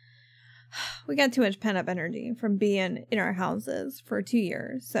got too much pent-up energy from being in our houses for 2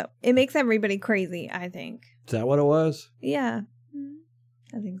 years. So it makes everybody crazy, I think. Is that what it was? Yeah.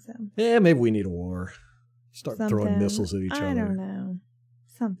 I think so. Yeah, maybe we need a war. Start throwing missiles at each other. I don't know.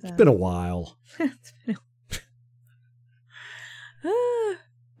 Something. It's been a while. It's been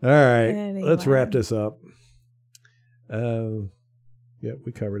All right. Anyway. Let's wrap this up.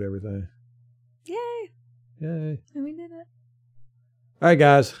 We covered everything. Yay. And we did it. All right,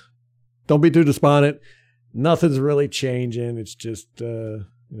 guys. Don't be too despondent. Nothing's really changing. It's just,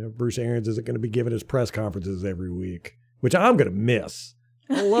 Bruce Arians isn't going to be giving his press conferences every week, which I'm going to miss.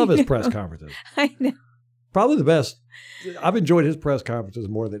 I love his press conferences. I know. Probably the best. I've enjoyed his press conferences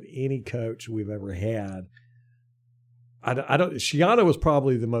more than any coach we've ever had. Schiano was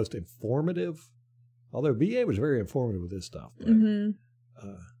probably the most informative, although BA was very informative with this stuff. But,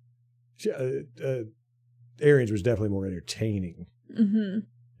 Arians was definitely more entertaining.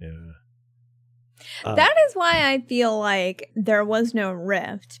 Yeah. That is why I feel like there was no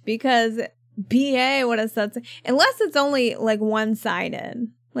rift, because BA would have said, unless it's only one-sided,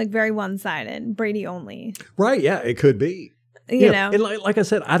 very one-sided, Brady only. Right, yeah, it could be. You know. And like I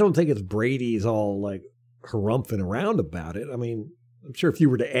said, I don't think it's Brady's all harumphing around about it. I mean, I'm sure if you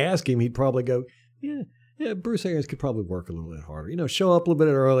were to ask him, he'd probably go, yeah, Bruce Arians could probably work a little bit harder. Show up a little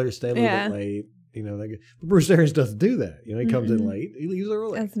bit earlier, stay a little bit late. But Bruce Arians doesn't do that. He comes in late, he leaves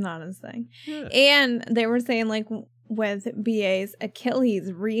early. That's not his thing. Yeah. And they were saying with BA's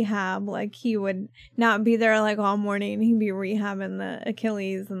Achilles rehab, he would not be there all morning. He'd be rehabbing the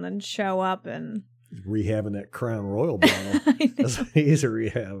Achilles and then show up and rehabbing that Crown Royal bottle. That's what he's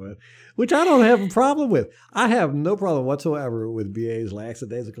rehabbing, which I don't have a problem with. I have no problem whatsoever with BA's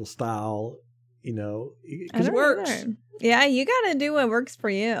lackadaisical style. Because it works. Either. Yeah, you got to do what works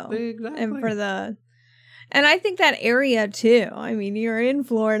for you. Exactly. And I think that area too. I mean, you're in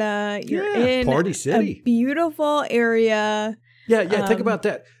Florida. You're in Party City, a beautiful area. Yeah. Think about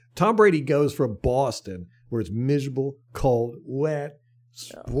that. Tom Brady goes from Boston, where it's miserable, cold, wet,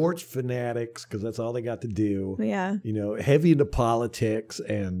 sports fanatics, because that's all they got to do. Yeah. Heavy into politics,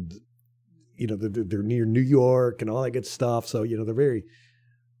 and they're near New York and all that good stuff. So they're very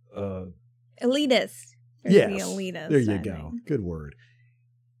elitist. Yes. The elitist. There you go. Good word.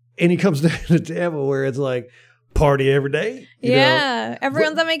 And he comes down to Tampa where it's party every day. You know?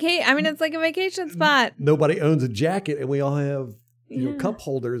 Everyone's on vacation. I mean, it's like a vacation spot. Nobody owns a jacket, and we all have cup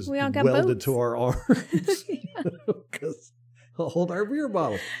holders welded boats to our arms because I'll hold our beer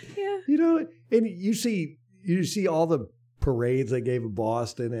bottle. Yeah. And you see all the parades they gave in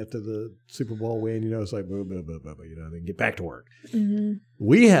Boston after the Super Bowl win. It's like, blah, blah, blah, blah, blah, then get back to work. Mm-hmm.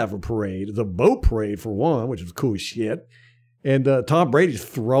 We have a parade. It's a boat parade for one, which is cool as shit. And Tom Brady's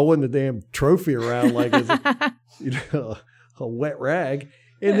throwing the damn trophy around like it's a wet rag.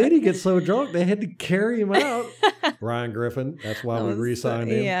 And then he gets so drunk they had to carry him out. Ryan Griffin, that's why we re-signed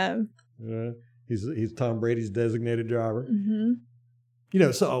him. Yeah. He's Tom Brady's designated driver. Mm-hmm.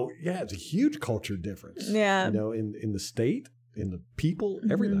 So it's a huge culture difference. Yeah. In the state, in the people,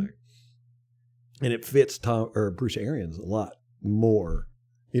 everything. And it fits Bruce Arians a lot more.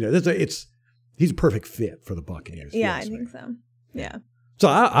 He's a perfect fit for the Buccaneers. Yeah, I think so. Yeah. So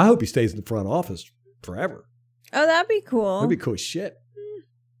I hope he stays in the front office forever. Oh, that'd be cool. That'd be cool as shit.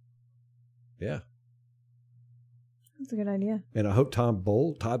 Yeah. That's a good idea. And I hope Todd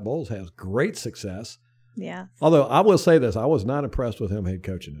Bowles has great success. Yeah. Although I will say this, I was not impressed with him head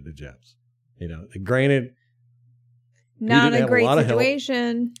coaching at the Jets. You know, granted, not a great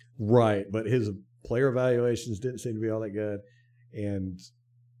situation. Right, but his player evaluations didn't seem to be all that good. And,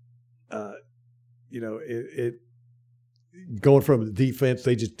 you know, it going from the defense,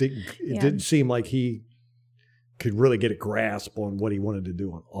 they just didn't, it didn't seem like he could really get a grasp on what he wanted to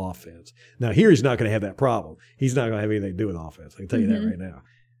do on offense. Now, here he's not going to have that problem. He's not going to have anything to do with offense. I can tell you that right now.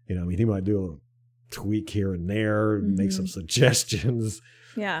 You know, I mean, he might do a little tweak here and there, make some suggestions.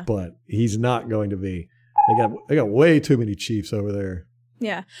 Yeah. But he's not going to be. They got way too many Chiefs over there.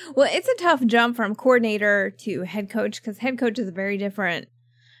 Yeah. Well, it's a tough jump from coordinator to head coach because head coach is a very different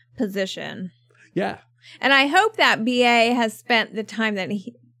position. Yeah. And I hope that BA has spent the time that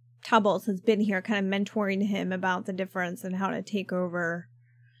Todd Bowles has been here kind of mentoring him about the difference and how to take over,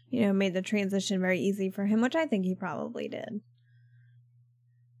 you know, made the transition very easy for him, which I think he probably did.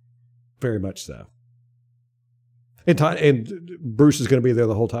 Very much so. And Bruce is going to be there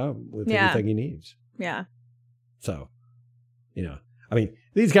the whole time with everything he needs. Yeah. So, you know, I mean,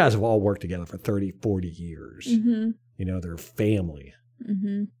 these guys have all worked together for 30, 40 years. You know, they're family.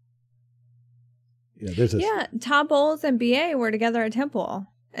 You know, Todd Bowles and BA were together at Temple.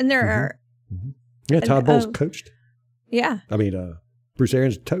 And there are... Yeah, Todd Bowles coached. Yeah. I mean, Bruce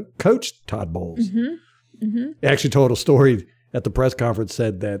Arians coached Todd Bowles. He actually told a story at the press conference,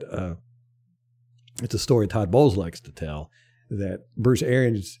 said that it's a story Todd Bowles likes to tell, that Bruce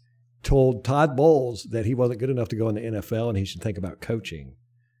Arians told Todd Bowles that he wasn't good enough to go in the NFL and he should think about coaching.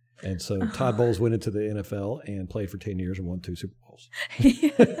 And so Todd Bowles went into the NFL and played for 10 years and won 2 Super Bowls.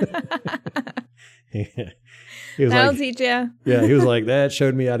 That'll teach you. Yeah, he was like, that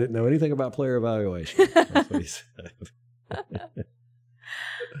showed me I didn't know anything about player evaluation. That's what he said.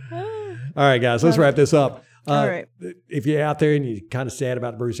 All right, guys, let's wrap this up. All right. If you're out there and you're kind of sad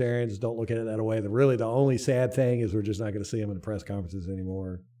about Bruce Arians, don't look at it that way. The only sad thing is we're just not going to see him in the press conferences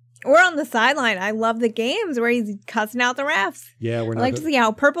anymore. Or on the sideline. I love the games where he's cussing out the refs. Yeah, we're not. I like to see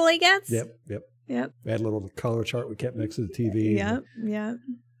how purple he gets. Yep. We had a little color chart we kept next to the TV.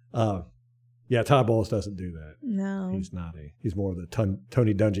 Yeah, Todd Bowles doesn't do that. No. He's not he's more of the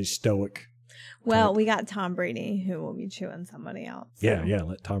Tony Dungy stoic. Well, type. we got Tom Brady who will be chewing somebody else. So. Yeah,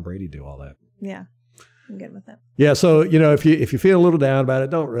 let Tom Brady do all that. Yeah. I'm good with it. Yeah, so you know, if you feel a little down about it,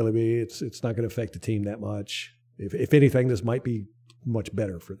 don't really be. It's not going to affect the team that much. If anything, this might be much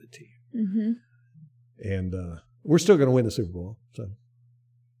better for the team. And we're still going to win the Super Bowl. So,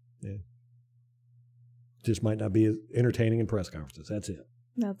 yeah, just might not be as entertaining in press conferences. That's it.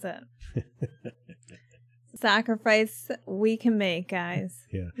 That's it. Sacrifice we can make, guys.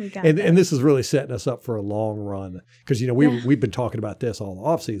 Yeah, and this is really setting us up for a long run because you know we've been talking about this all the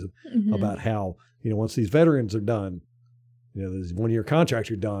offseason about how. You know, once these veterans are done, you know, these 1-year contracts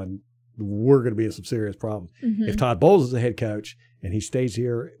are done, we're going to be in some serious problems. If Todd Bowles is the head coach and he stays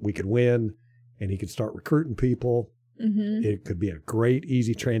here, we could win and he could start recruiting people. It could be a great,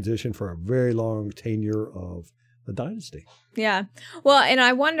 easy transition for a very long tenure of the dynasty. Yeah. Well, and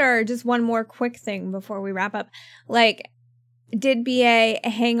I wonder, just one more quick thing before we wrap up. Like, did BA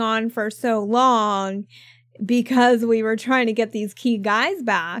hang on for so long because we were trying to get these key guys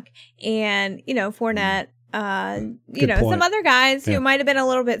back and, you know, Fournette, you know, some other guys who might have been a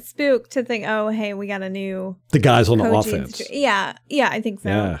little bit spooked to think, oh, hey, we got a new the guys on the offense. Yeah, I think so.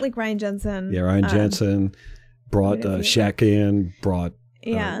 Yeah. Like Ryan Jensen. Yeah, Ryan Jensen brought Shaq in, brought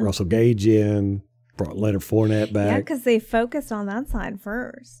Russell Gage in, brought Leonard Fournette back. Yeah, because they focused on that side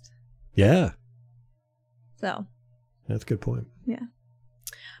first. Yeah. So. That's a good point. Yeah.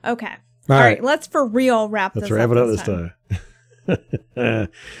 Okay. All right, let's for real wrap this up. Let's wrap it up this time.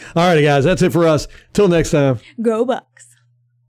 All righty, guys, that's it for us. Till next time. Go Bucks.